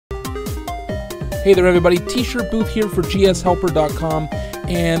Hey there everybody, t-shirt booth here for GSHelper.com,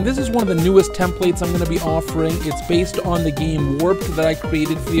 and this is one of the newest templates I'm going to be offering. It's based on the game Warped that I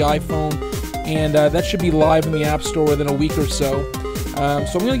created for the iPhone, and that should be live in the App Store within a week or so.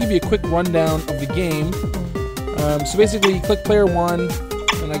 So I'm going to give you a quick rundown of the game. So basically you click player 1,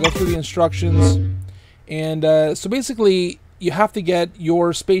 and I go through the instructions, and so basically you have to get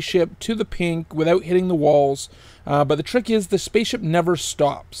your spaceship to the pink without hitting the walls, but the trick is the spaceship never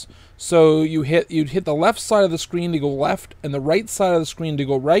stops. So you'd hit the left side of the screen to go left and the right side of the screen to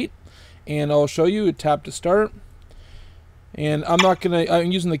go right, and I'll show you. Tap to start, and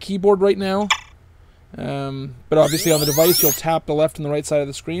I'm using the keyboard right now, but obviously on the device you'll tap the left and the right side of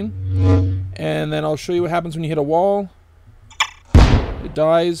the screen, and then I'll show you what happens when you hit a wall. It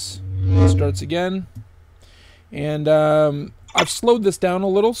dies, it starts again, and I've slowed this down a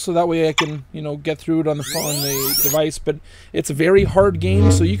little so that way I can, get through it on the device. But it's a very hard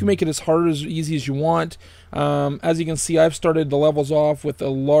game, so you can make it as hard or as easy as you want. As you can see, I've started the levels off with the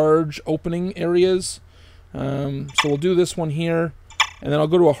large opening areas. So we'll do this one here, and then I'll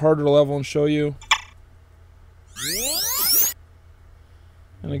go to a harder level and show you.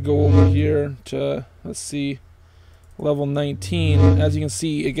 And I go over here to, let's see, level 19. As you can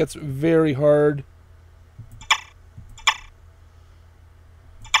see, it gets very hard.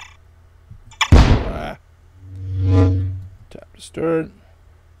 Tap to start.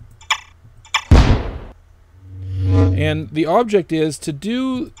 And the object is to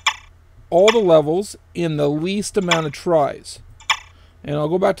do all the levels in the least amount of tries. And I'll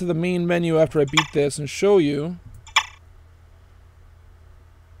go back to the main menu after I beat this and show you.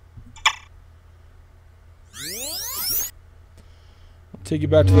 I'll take you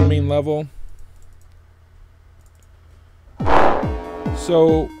back to the main level.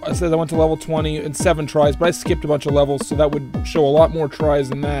 So I said I went to level 20 in 7 tries, but I skipped a bunch of levels, so that would show a lot more tries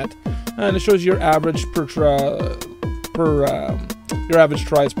than that. And it shows your average your average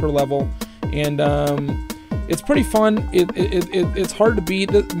tries per level, and it's pretty fun. It's hard to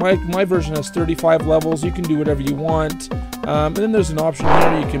beat. My version has 35 levels. You can do whatever you want, and then there's an option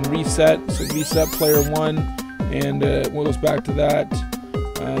here you can reset. So reset player 1, and it goes back to that.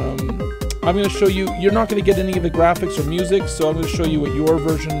 I'm going to show you, you're not going to get any of the graphics or music, so I'm going to show you what your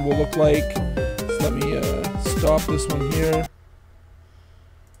version will look like. So let me stop this one here.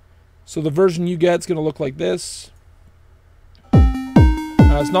 So the version you get is going to look like this.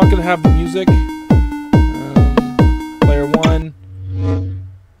 It's not going to have the music. Player 1.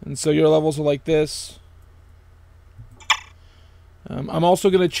 And so your levels are like this. I'm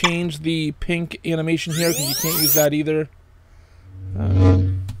also going to change the pink animation here because you can't use that either.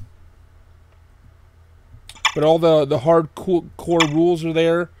 But all the hard core rules are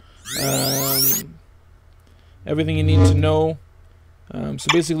there. Everything you need to know. So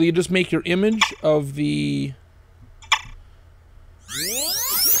basically you just make your image of the...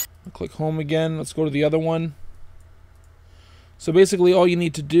 I'll click home again. Let's go to the other one. So basically all you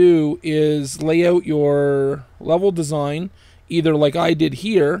need to do is lay out your level design, either like I did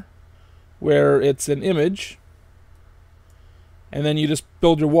here, where it's an image, and then you just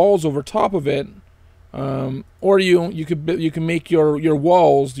build your walls over top of it. Or you can make your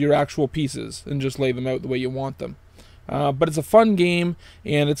walls your actual pieces and just lay them out the way you want them. But it's a fun game,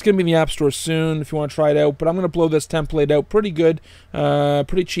 and it's going to be in the App Store soon if you want to try it out. But I'm going to blow this template out pretty good,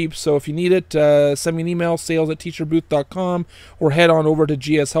 pretty cheap. So if you need it, send me an email, sales@t-shirtbooth.com, or head on over to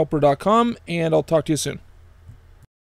GSHelper.com, and I'll talk to you soon.